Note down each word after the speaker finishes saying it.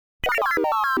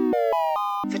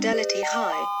Fidelity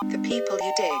high, the people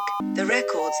you dig, the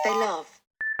records they love.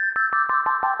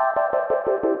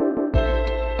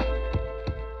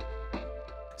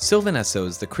 Sylvan Esso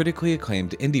is the critically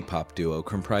acclaimed indie pop duo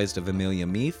comprised of Amelia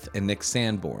Meath and Nick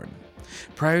Sanborn.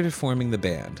 Prior to forming the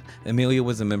band, Amelia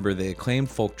was a member of the acclaimed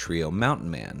folk trio Mountain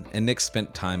Man, and Nick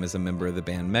spent time as a member of the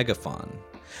band Megafaun.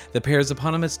 The pair's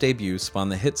eponymous debut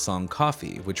spawned the hit song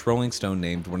Coffee, which Rolling Stone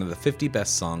named one of the 50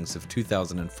 best songs of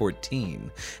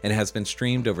 2014, and has been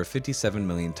streamed over 57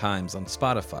 million times on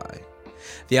Spotify.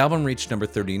 The album reached number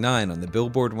 39 on the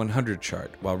Billboard 100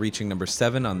 chart, while reaching number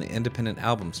 7 on the Independent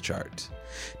Albums chart.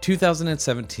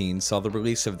 2017 saw the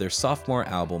release of their sophomore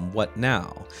album, What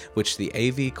Now?, which the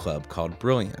AV Club called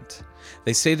brilliant.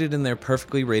 They stated in their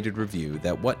perfectly rated review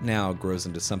that What Now grows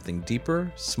into something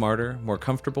deeper, smarter, more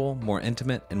comfortable, more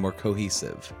intimate, and more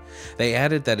cohesive. They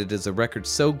added that it is a record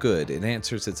so good it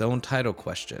answers its own title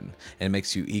question and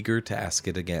makes you eager to ask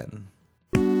it again.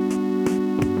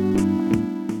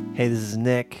 Hey, this is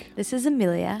Nick. This is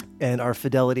Amelia. And our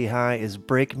fidelity high is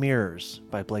Break Mirrors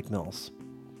by Blake Mills.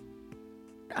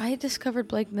 I discovered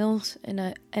Blake Mills in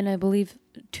I believe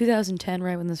 2010,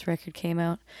 right when this record came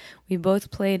out. We both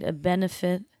played a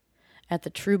benefit at the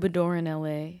Troubadour in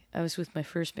LA. I was with my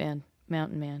first band,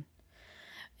 Mountain Man.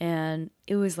 And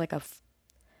it was like a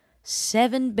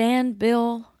 7-band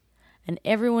bill, and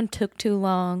everyone took too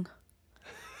long.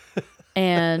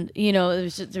 And, you know,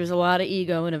 there's a lot of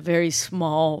ego in a very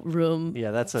small room.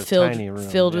 Yeah, that's a tiny room.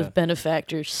 Filled with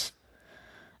benefactors.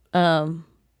 So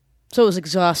it was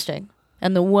exhausting.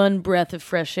 And the one breath of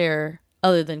fresh air,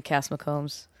 other than Cass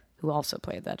McCombs, who also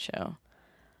played that show,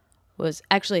 was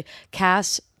actually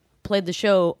Cass played the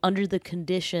show under the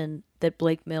condition that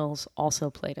Blake Mills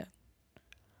also played it.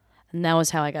 And that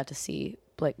was how I got to see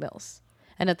Blake Mills.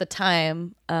 And at the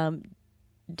time,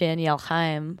 Danielle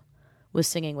Haim was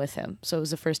singing with him. So it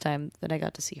was the first time that I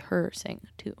got to see her sing,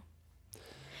 too.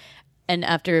 And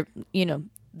after, you know,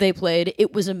 they played,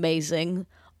 it was amazing.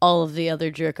 All of the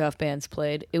other jerk-off bands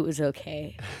played. It was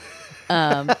okay.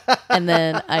 And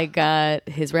then I got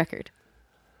his record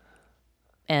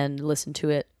and listened to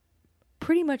it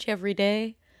pretty much every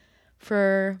day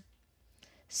for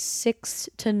 6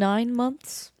 to 9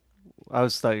 months. I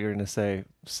thought you were going to say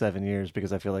 7 years,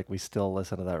 because I feel like we still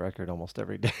listen to that record almost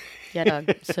every day. Yeah,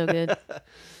 dog. So good.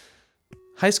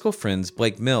 High school friends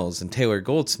Blake Mills and Taylor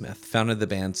Goldsmith founded the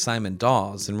band Simon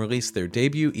Dawes and released their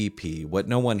debut EP, What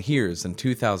No One Hears, in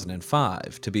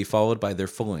 2005, to be followed by their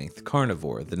full-length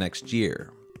Carnivore the next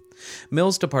year.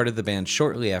 Mills departed the band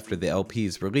shortly after the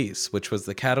LP's release, which was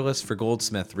the catalyst for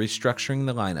Goldsmith restructuring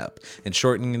the lineup and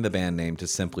shortening the band name to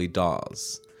simply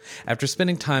Dawes. After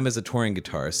spending time as a touring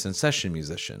guitarist and session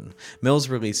musician, Mills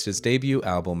released his debut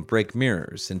album Break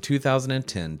Mirrors in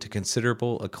 2010 to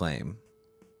considerable acclaim.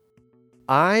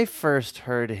 I first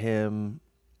heard him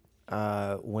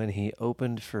when he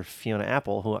opened for Fiona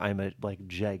Apple, who I'm a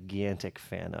gigantic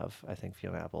fan of. I think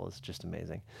Fiona Apple is just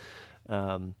amazing.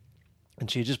 And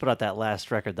she just put out that last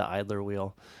record, The Idler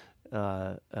Wheel,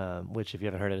 which, if you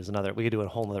haven't heard it, is another. We could do a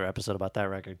whole other episode about that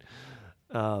record.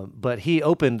 But he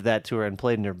opened that tour and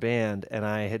played in her band, and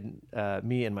I had,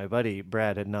 me and my buddy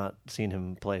Brad had not seen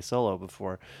him play solo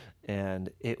before, and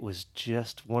it was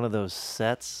just one of those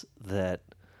sets that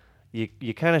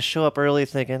you kind of show up early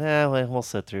thinking, we'll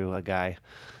sit through a guy,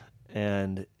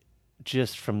 and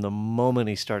just from the moment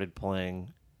he started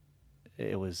playing,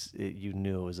 you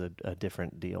knew it was a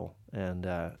different deal, and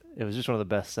it was just one of the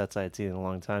best sets I had seen in a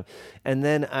long time. And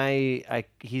then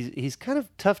he's kind of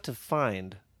tough to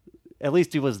find. At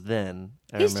least he was then.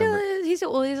 He's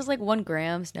just like 1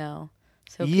 grams now.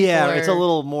 So yeah, it's a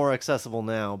little more accessible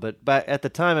now. But at the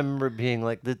time, I remember being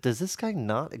like, "Does this guy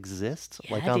not exist?"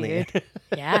 Yeah, like on dude. the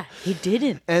Yeah, he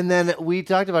didn't. And then we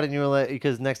talked about it, and you were like,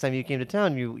 because next time you came to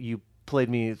town, you played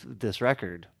me this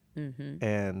record, and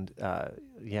and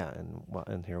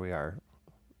here we are,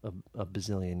 a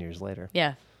bazillion years later.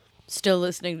 Yeah, still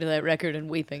listening to that record and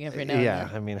weeping every now and then. Yeah,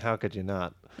 I mean, how could you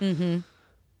not? Mm-hmm.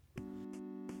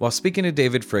 While speaking to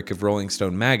David Frick of Rolling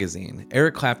Stone magazine,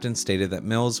 Eric Clapton stated that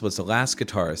Mills was the last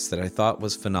guitarist that I thought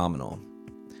was phenomenal.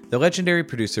 The legendary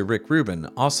producer Rick Rubin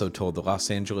also told the Los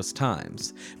Angeles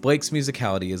Times, Blake's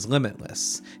musicality is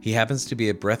limitless. He happens to be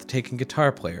a breathtaking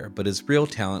guitar player, but his real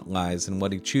talent lies in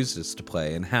what he chooses to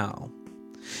play and how.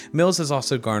 Mills has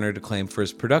also garnered acclaim for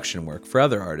his production work for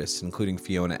other artists, including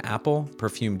Fiona Apple,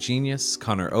 Perfume Genius,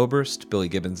 Conor Oberst, Billy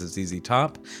Gibbons' ZZ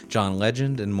Top, John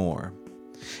Legend, and more.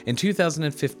 In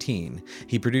 2015,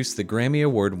 he produced the Grammy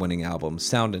Award-winning album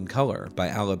Sound and Color by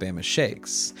Alabama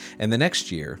Shakes, and the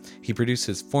next year, he produced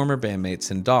his former bandmates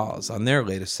in Dawes on their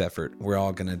latest effort, We're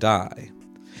All Gonna Die.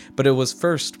 But it was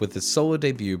first with his solo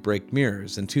debut Break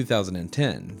Mirrors in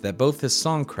 2010 that both his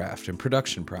songcraft and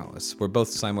production prowess were both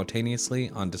simultaneously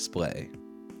on display.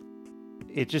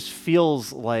 It just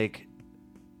feels like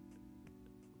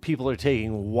people are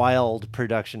taking wild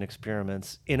production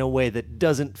experiments in a way that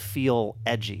doesn't feel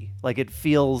edgy. Like, it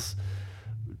feels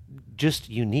just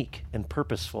unique and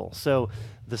purposeful. So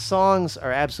the songs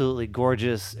are absolutely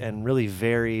gorgeous and really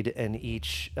varied, and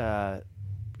each, they're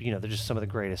just some of the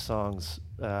greatest songs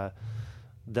that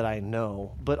I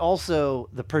know. But also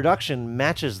the production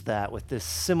matches that with this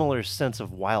similar sense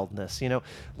of wildness,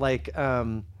 like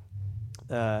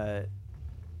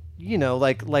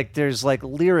there's like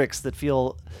lyrics that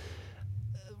feel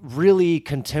really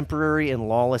contemporary and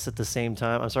lawless at the same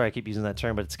time. I'm sorry I keep using that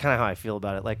term, but it's kind of how I feel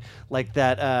about it. Like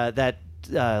that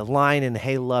line in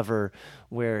Hey Lover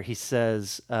where he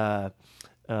says, I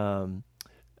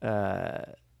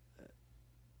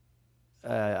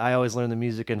always learn the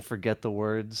music and forget the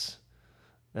words.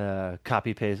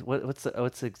 Copy paste. What's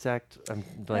the exact? I'm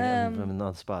in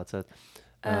on the spot. So,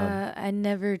 I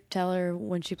never tell her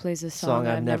when she plays a song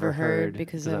I've never heard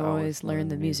because I've always learned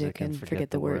the music and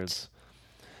forget the words.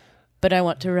 But I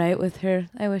want to write with her.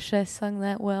 I wish I sung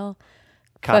that well.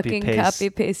 Copy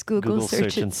paste, Google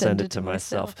search and send it to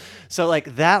myself. So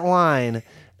like that line,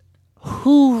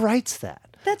 who writes that?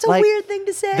 That's a weird thing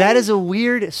to say. That is a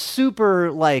weird, super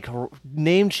like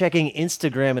name-checking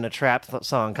Instagram in a trap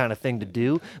song kind of thing to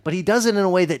do. But he does it in a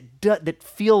way that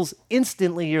feels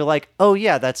instantly. You're like, oh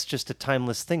yeah, that's just a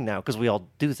timeless thing now because we all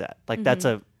do that. Like that's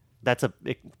a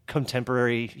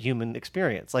contemporary human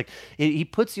experience. Like he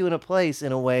puts you in a place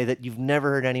in a way that you've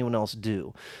never heard anyone else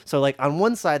do. So like on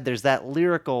one side, there's that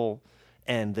lyrical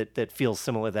end that feels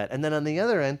similar to that, and then on the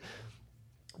other end,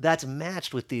 that's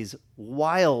matched with these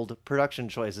wild production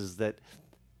choices that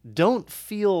don't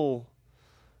feel,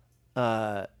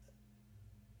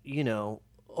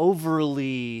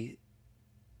 overly,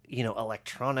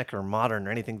 electronic or modern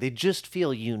or anything. They just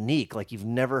feel unique, like you've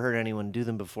never heard anyone do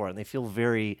them before, and they feel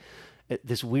very,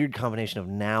 this weird combination of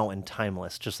now and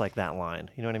timeless, just like that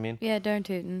line. You know what I mean? Yeah, darn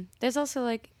tootin'. There's also,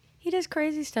 like, he does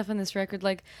crazy stuff on this record.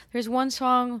 Like, there's one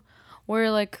song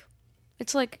where, like,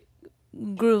 it's, like,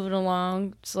 grooving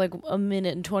along. It's like a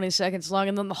minute and 20 seconds long,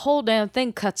 and then the whole damn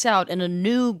thing cuts out, and a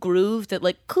new groove that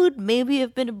like could maybe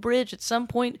have been a bridge at some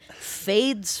point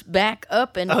fades back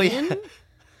up and in. Yeah.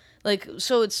 Like,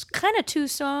 so it's kind of two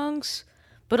songs,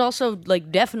 but also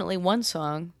like definitely one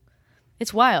song.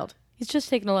 It's wild. He's just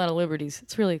taking a lot of liberties.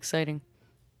 It's really exciting.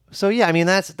 So yeah, I mean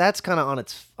that's kind of on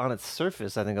its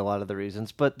surface, I think, a lot of the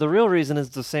reasons, but the real reason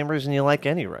is the same reason you like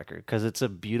any record, because it's a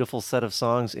beautiful set of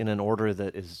songs in an order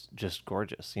that is just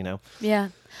gorgeous, Yeah.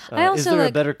 I also is there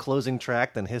a better closing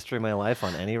track than History of My Life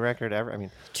on any record ever? I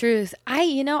mean, truth.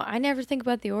 I never think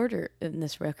about the order in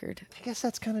this record. I guess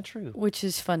that's kind of true. Which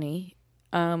is funny.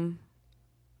 I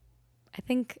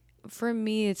think for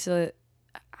me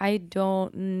I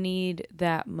don't need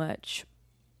that much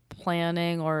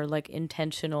planning or like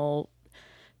intentional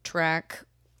track.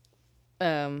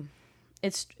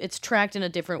 It's tracked in a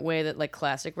different way that like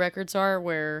classic records are,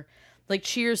 where like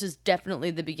Cheers is definitely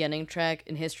the beginning track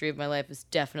and History of My Life is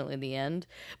definitely the end,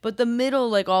 but the middle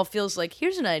like all feels like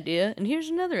here's an idea and here's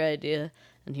another idea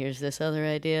and here's this other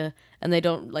idea, and they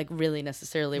don't like really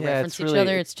necessarily reference each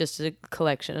other. It's just a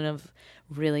collection of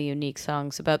really unique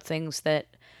songs about things that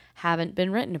haven't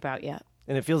been written about yet.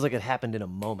 And it feels like it happened in a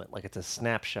moment, like it's a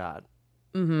snapshot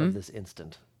of this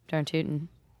instant. Darn tootin'.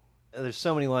 There's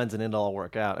so many lines in It All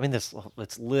Work Out. I mean, it's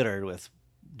littered with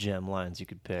gem lines you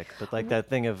could pick. But like that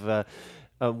thing of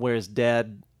where his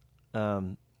dad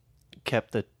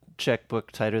kept the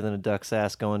checkbook tighter than a duck's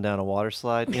ass going down a water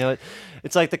slide.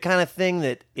 It's like the kind of thing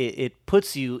that it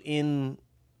puts you in,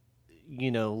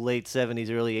 late 70s,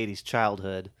 early 80s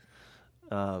childhood.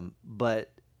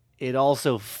 But it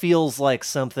also feels like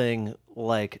something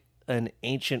like an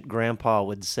ancient grandpa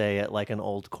would say at like an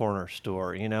old corner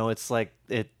store. It's like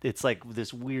it's like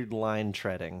this weird line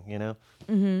treading.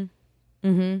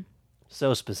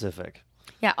 So specific.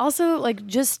 Yeah. Also, like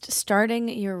just starting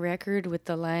your record with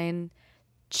the line,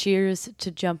 "Cheers to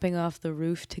jumping off the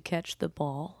roof to catch the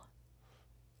ball."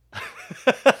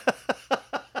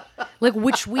 Like,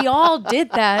 which we all did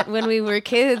that when we were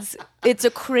kids. It's a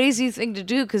crazy thing to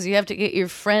do because you have to get your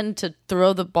friend to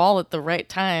throw the ball at the right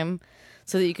time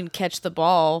so that you can catch the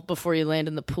ball before you land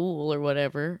in the pool or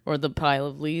whatever, or the pile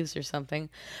of leaves or something.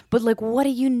 But, like, what a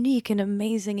unique and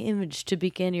amazing image to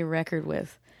begin your record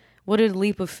with. What a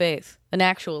leap of faith, an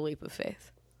actual leap of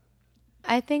faith.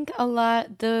 I think a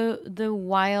lot, the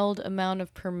wild amount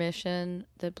of permission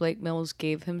that Blake Mills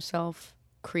gave himself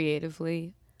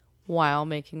creatively while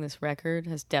making this record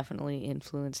has definitely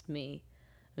influenced me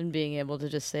in being able to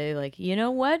just say, like, you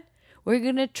know what? We're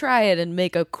going to try it and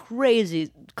make a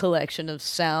crazy collection of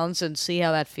sounds and see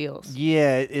how that feels.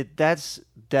 Yeah, that's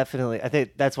definitely, I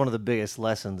think that's one of the biggest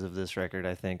lessons of this record,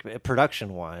 I think,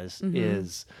 production-wise,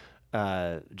 is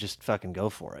just fucking go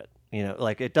for it. You know,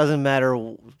 like, it doesn't matter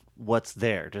what's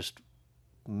there. Just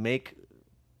make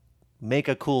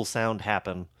a cool sound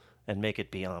happen and make it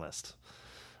be honest.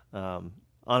 In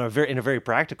a very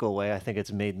practical way, I think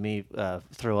it's made me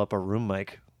throw up a room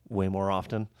mic way more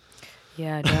often.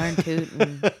 Yeah, darn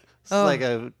tootin'. It's like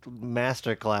a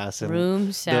master class in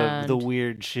room sound. The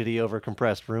weird, shitty,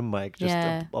 overcompressed room mic just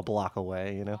a block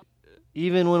away, you know?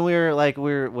 Even when we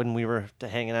were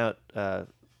hanging out the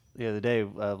other day,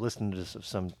 listening to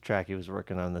some track he was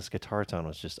working on, this guitar tone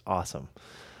was just awesome.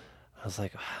 I was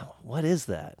like, wow, what is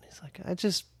that? And he's like, I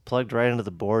just plugged right into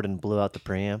the board and blew out the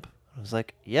preamp. I was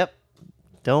like, yep,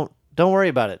 don't worry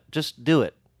about it. Just do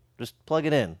it. Just plug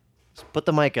it in. Just put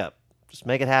the mic up. Just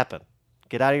make it happen.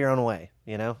 Get out of your own way,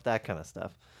 you know, that kind of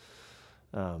stuff.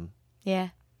 Yeah.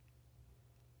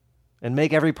 And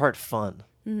make every part fun.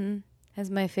 Mm-hmm.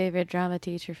 As my favorite drama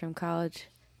teacher from college,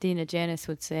 Dina Janis,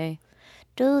 would say,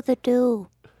 do the do.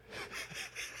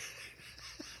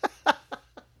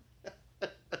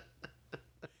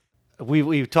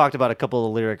 We've talked about a couple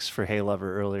of lyrics for Hey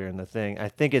Lover earlier in the thing. I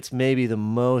think it's maybe the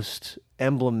most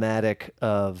emblematic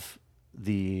of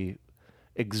the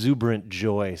exuberant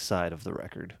joy side of the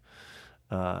record.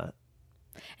 And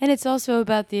it's also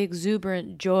about the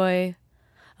exuberant joy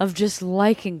of just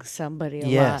liking somebody a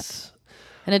lot.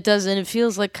 And it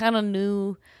feels like kind of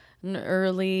new and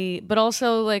early, but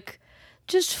also like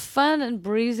just fun and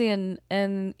breezy,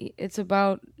 and it's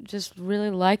about just really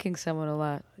liking someone a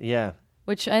lot. Yeah.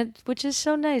 Which is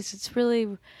so nice. It's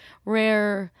really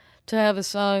rare to have a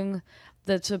song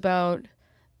that's about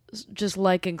just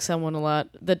liking someone a lot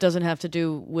that doesn't have to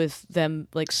do with them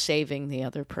like saving the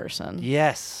other person.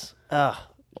 Yes.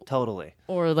 Totally.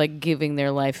 Or like giving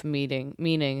their life meaning.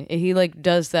 He like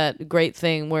does that great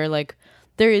thing where like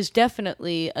there is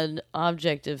definitely an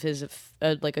object of his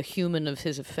like a human of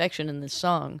his affection in this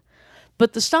song,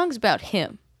 but the song's about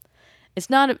him. It's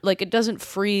not like it doesn't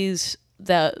freeze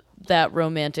that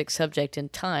romantic subject in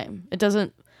time. It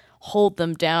doesn't hold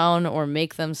them down or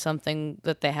make them something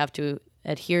that they have to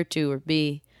adhere to or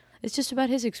be. It's just about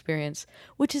his experience,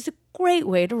 which is a great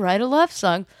way to write a love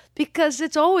song because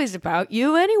it's always about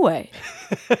you anyway.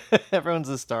 Everyone's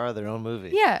the star of their own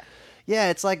movie. Yeah. Yeah,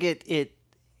 it's like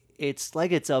it's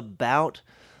like it's about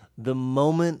the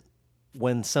moment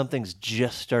when something's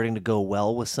just starting to go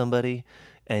well with somebody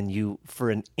and you for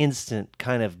an instant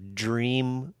kind of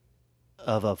dream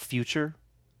of a future.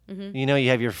 Mm-hmm. You know, you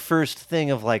have your first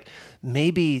thing of like,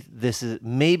 maybe this is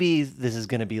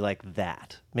going to be like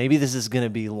that. Maybe this is going to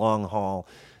be long haul.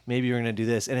 Maybe you're going to do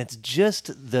this. And it's just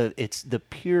the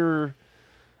pure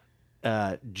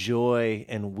joy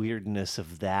and weirdness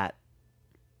of that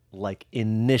like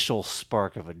initial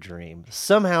spark of a dream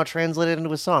somehow translated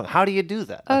into a song. How do you do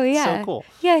that? Oh, That's yeah. so cool.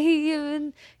 Yeah, he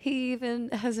even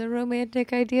has a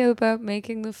romantic idea about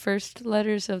making the first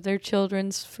letters of their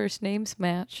children's first names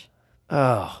match.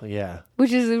 Oh, yeah.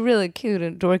 Which is a really cute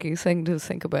and dorky thing to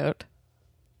think about.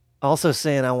 Also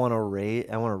saying I want to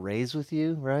raise with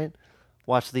you, right?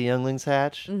 Watch the younglings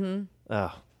hatch. Mm-hmm.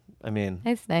 Oh, I mean,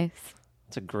 That's nice.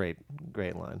 it's a great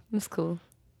line. That's cool.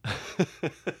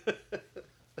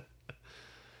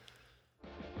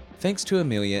 Thanks to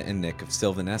Amelia and Nick of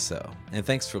Sylvan Esso, and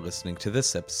thanks for listening to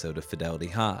this episode of Fidelity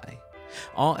High.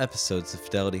 All episodes of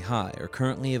Fidelity High are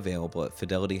currently available at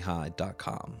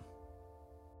fidelityhigh.com.